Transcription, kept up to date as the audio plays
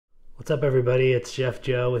What's up, everybody? It's Chef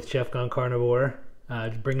Joe with Chef Gone Carnivore,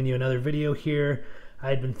 bringing you another video here. I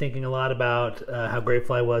had been thinking a lot about how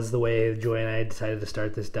grateful I was the way Joy and I decided to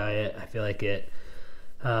start this diet. I feel like the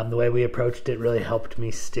way we approached it really helped me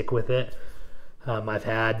stick with it. I've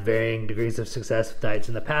had varying degrees of success with diets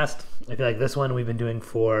in the past. I feel like this one we've been doing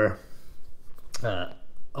for a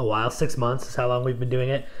while. 6 months is how long we've been doing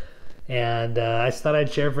it. And I just thought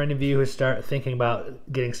I'd share for any of you who start thinking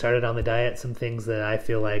about getting started on the diet some things that I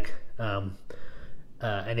feel like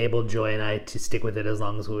enabled Joy and I to stick with it as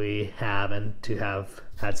long as we have and to have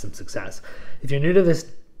had some success. If you're new to this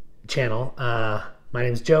channel, my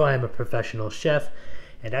name is Joe. I'm a professional chef,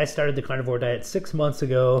 and I started the carnivore diet 6 months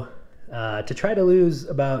ago to try to lose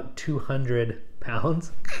about 200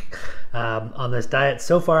 pounds on this diet.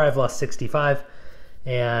 So far, I've lost 65.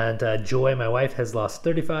 And Joy, my wife, has lost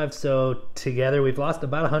 35. So together we've lost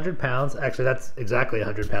about 100 pounds. Actually, that's exactly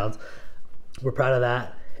 100 pounds. We're proud of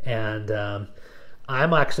that. And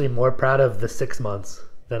I'm actually more proud of the 6 months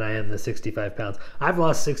than I am the 65 pounds. I've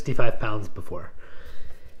lost 65 pounds before.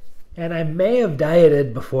 And I may have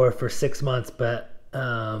dieted before for 6 months, but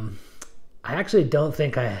I actually don't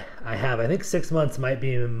think I have. I think 6 months might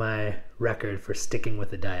be my record for sticking with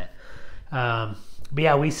the diet. But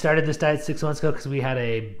yeah, we started this diet 6 months ago because we had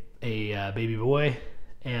a baby boy,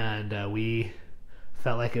 and we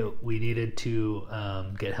felt like we needed to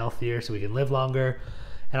get healthier so we can live longer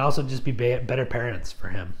and also just be better parents for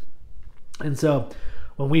him. And so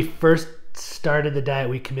when we first started the diet,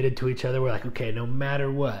 we committed to each other. We're like, okay, no matter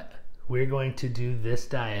what, we're going to do this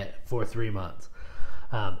diet for 3 months.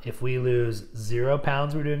 If we lose 0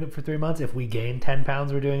 pounds, we're doing it for 3 months. If we gain 10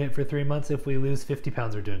 pounds, we're doing it for 3 months. If we lose 50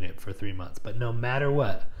 pounds, we're doing it for 3 months. But no matter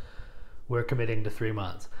what, we're committing to 3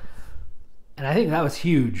 months. And I think that was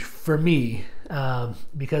huge for me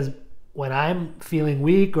because when I'm feeling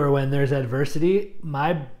weak or when there's adversity,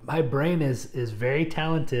 my brain is very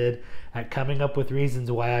talented at coming up with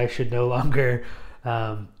reasons why I should no longer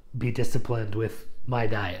be disciplined with my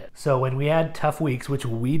diet. So when we had tough weeks, which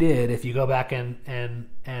we did, if you go back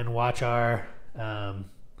and watch our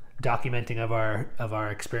documenting of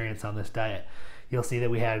our experience on this diet, you'll see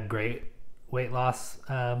that we had great weight loss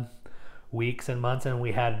weeks and months, and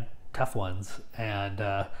we had tough ones. And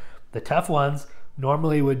the tough ones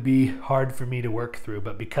normally would be hard for me to work through,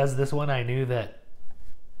 but because this one, I knew that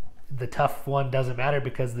the tough one doesn't matter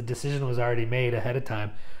because the decision was already made ahead of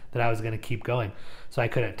time that I was going to keep going. So I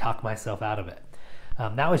couldn't talk myself out of it.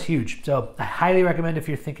 That was huge. So I highly recommend, if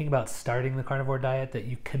you're thinking about starting the carnivore diet, that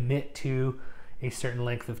you commit to a certain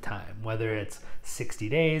length of time, whether it's 60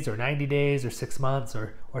 days or 90 days or 6 months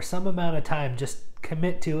or some amount of time. Just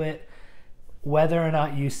commit to it, whether or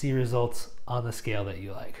not you see results on the scale that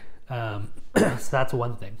you like. So that's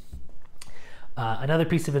one thing. Another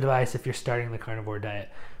piece of advice, if you're starting the carnivore diet,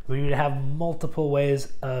 we need to have multiple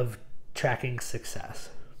ways of tracking success.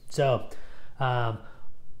 So I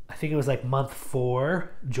think it was like month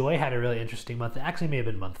 4. Joy had a really interesting month. It actually may have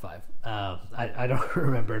been month 5. I don't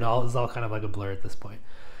remember. It was all kind of like a blur at this point.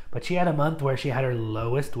 But she had a month where she had her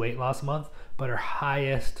lowest weight loss month, but her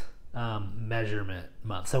highest measurement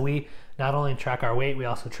month. So we not only track our weight, we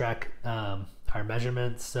also track our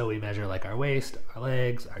measurements. So we measure like our waist, our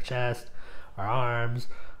legs, our chest, our arms,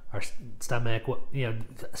 our stomach,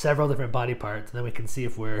 several different body parts. And then we can see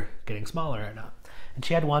if we're getting smaller or not. And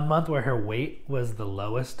she had 1 month where her weight was the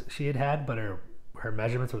lowest she had, but her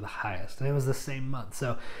measurements were the highest. And it was the same month.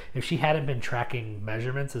 So if she hadn't been tracking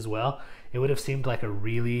measurements as well, it would have seemed like a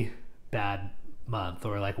really bad month,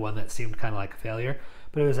 or like one that seemed kind of like a failure.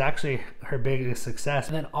 But it was actually her biggest success.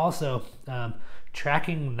 And then also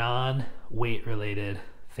tracking non-weight related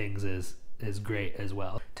things is great as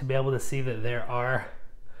well. To be able to see that there are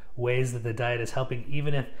ways that the diet is helping,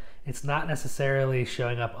 even if it's not necessarily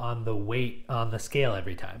showing up on the weight on the scale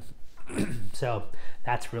every time. So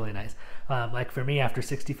that's really nice. Like for me, after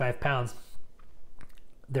 65 pounds,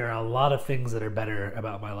 there are a lot of things that are better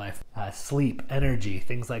about my life. Sleep, energy,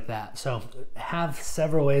 things like that. So have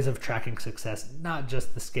several ways of tracking success, not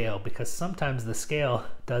just the scale, because sometimes the scale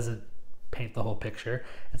doesn't paint the whole picture.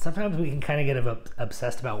 And sometimes we can kind of get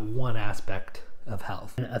obsessed about one aspect of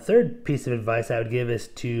health. And a third piece of advice I would give is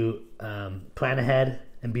to plan ahead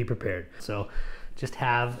and be prepared. So just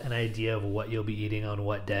have an idea of what you'll be eating on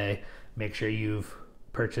what day. Make sure you've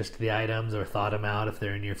purchased the items or thought them out if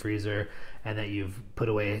they're in your freezer, and that you've put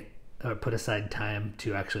aside time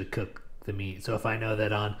to actually cook the meat. So if I know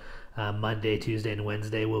that on Monday, Tuesday, and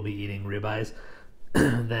Wednesday we'll be eating ribeyes,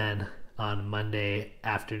 then on Monday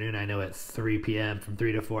afternoon, I know at 3 p.m. from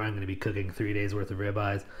 3 to 4, I'm going to be cooking 3 days worth of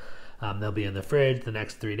ribeyes. They'll be in the fridge. The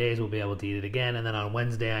next 3 days we'll be able to eat it again. And then on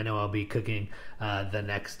Wednesday, I know I'll be cooking the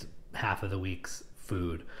next half of the week's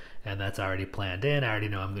food, and that's already planned in. I already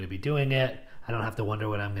know I'm going to be doing it. I don't have to wonder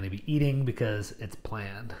what I'm going to be eating because it's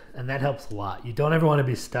planned, and that helps a lot. You don't ever want to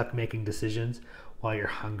be stuck making decisions while you're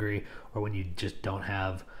hungry or when you just don't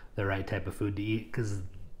have the right type of food to eat, because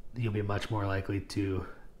you'll be much more likely to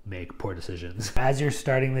make poor decisions. As you're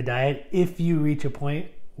starting the diet, if you reach a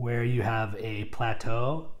point where you have a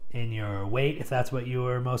plateau in your weight, if that's what you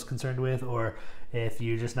are most concerned with, or if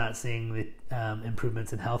you're just not seeing the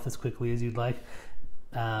improvements in health as quickly as you'd like,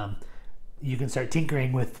 you can start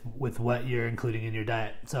tinkering with what you're including in your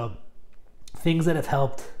diet. So things that have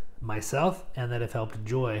helped myself and that have helped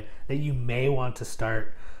Joy that you may want to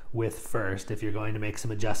start with first if you're going to make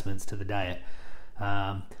some adjustments to the diet,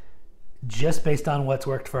 just based on what's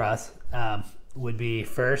worked for us, would be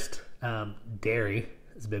first, dairy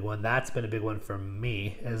is a big one. That's been a big one for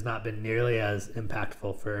me. It has not been nearly as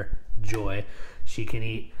impactful for Joy. She can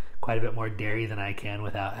eat quite a bit more dairy than I can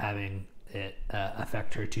without having it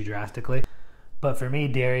affect her too drastically. But for me,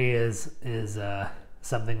 dairy is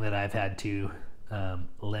something that I've had to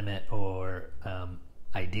limit or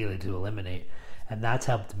ideally to eliminate, and that's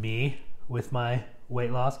helped me with my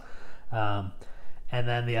weight loss. And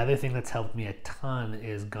then the other thing that's helped me a ton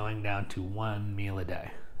is going down to one meal a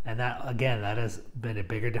day. And that, again, that has been a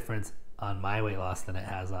bigger difference on my weight loss than it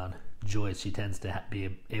has on Joyce. She tends to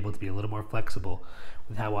be able to be a little more flexible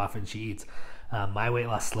with how often she eats. My weight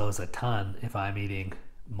loss slows a ton if I'm eating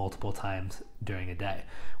multiple times during a day.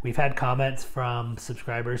 We've had comments from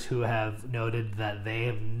subscribers who have noted that they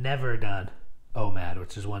have never done OMAD,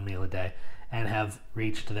 which is one meal a day, and have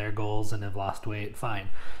reached their goals and have lost weight fine.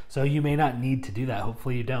 So you may not need to do that.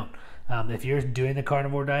 Hopefully you don't. If you're doing the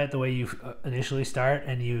carnivore diet the way you initially start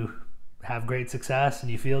and you have great success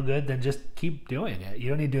and you feel good, then just keep doing it. You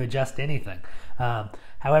don't need to adjust anything.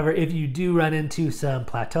 However, if you do run into some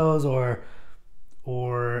plateaus or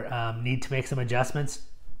need to make some adjustments,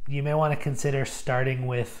 you may want to consider starting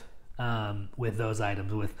with those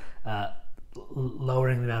items, with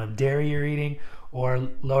lowering the amount of dairy you're eating or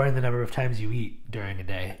lowering the number of times you eat during a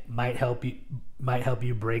day. Might help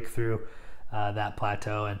you break through that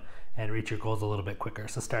plateau and reach your goals a little bit quicker.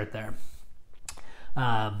 So start there.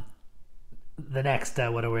 The next,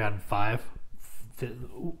 what are we on, 5?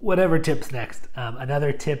 Whatever tip's next.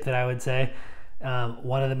 Another tip that I would say,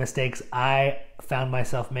 one of the mistakes I found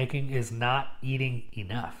myself making is not eating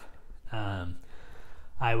enough.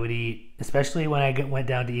 I would eat, especially when I went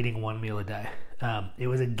down to eating one meal a day. It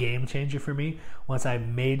was a game changer for me once I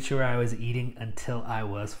made sure I was eating until I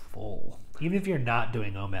was full. Even if you're not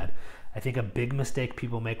doing OMAD, I think a big mistake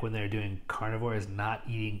people make when they're doing carnivore is not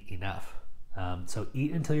eating enough. So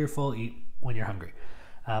eat until you're full, eat when you're hungry.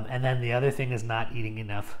 And then the other thing is not eating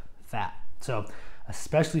enough fat. So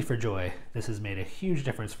especially for Joy, this has made a huge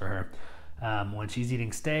difference for her. When she's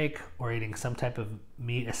eating steak or eating some type of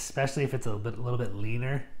meat, especially if it's a little bit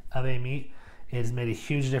leaner of a meat, it has made a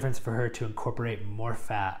huge difference for her to incorporate more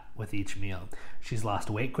fat with each meal. She's lost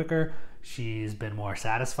weight quicker. She's been more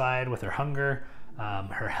satisfied with her hunger.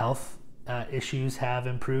 Her health issues have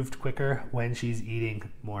improved quicker when she's eating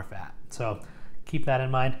more fat. So keep that in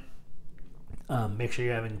mind. Make sure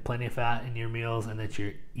you're having plenty of fat in your meals and that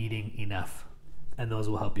you're eating enough, and those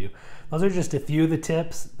will help you. Those are just a few of the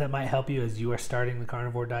tips that might help you as you are starting the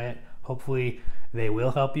carnivore diet. Hopefully they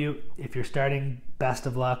will help you. If you're starting, best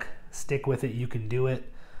of luck. Stick with it. You can do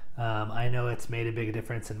it. I know it's made a big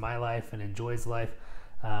difference in my life and in Joy's life.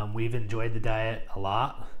 We've enjoyed the diet a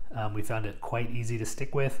lot. We found it quite easy to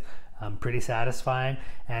stick with, pretty satisfying.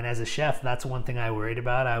 And as a chef, that's one thing I worried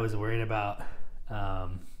about. I was worried about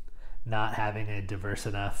not having a diverse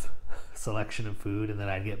enough selection of food and that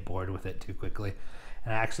I'd get bored with it too quickly.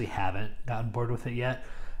 And I actually haven't gotten bored with it yet.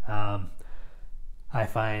 I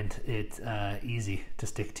find it easy to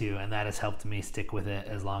stick to, and that has helped me stick with it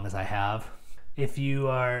as long as I have. If you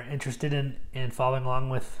are interested in following along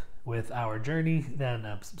with our journey, then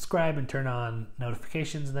subscribe and turn on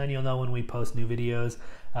notifications, and then you'll know when we post new videos,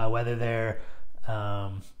 whether they're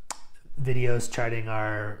videos charting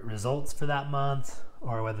our results for that month,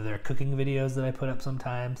 or whether they're cooking videos that I put up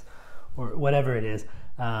sometimes, or whatever it is.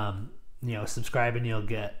 Subscribe and you'll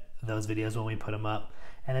get those videos when we put them up.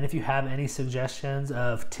 And then if you have any suggestions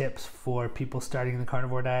of tips for people starting the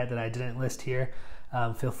carnivore diet that I didn't list here,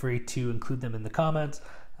 feel free to include them in the comments.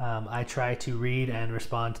 I try to read and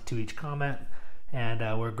respond to each comment,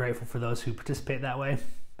 and we're grateful for those who participate that way.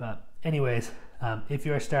 But anyways, if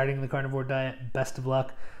you are starting the carnivore diet, best of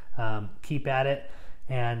luck. Keep at it,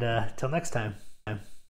 and till next time.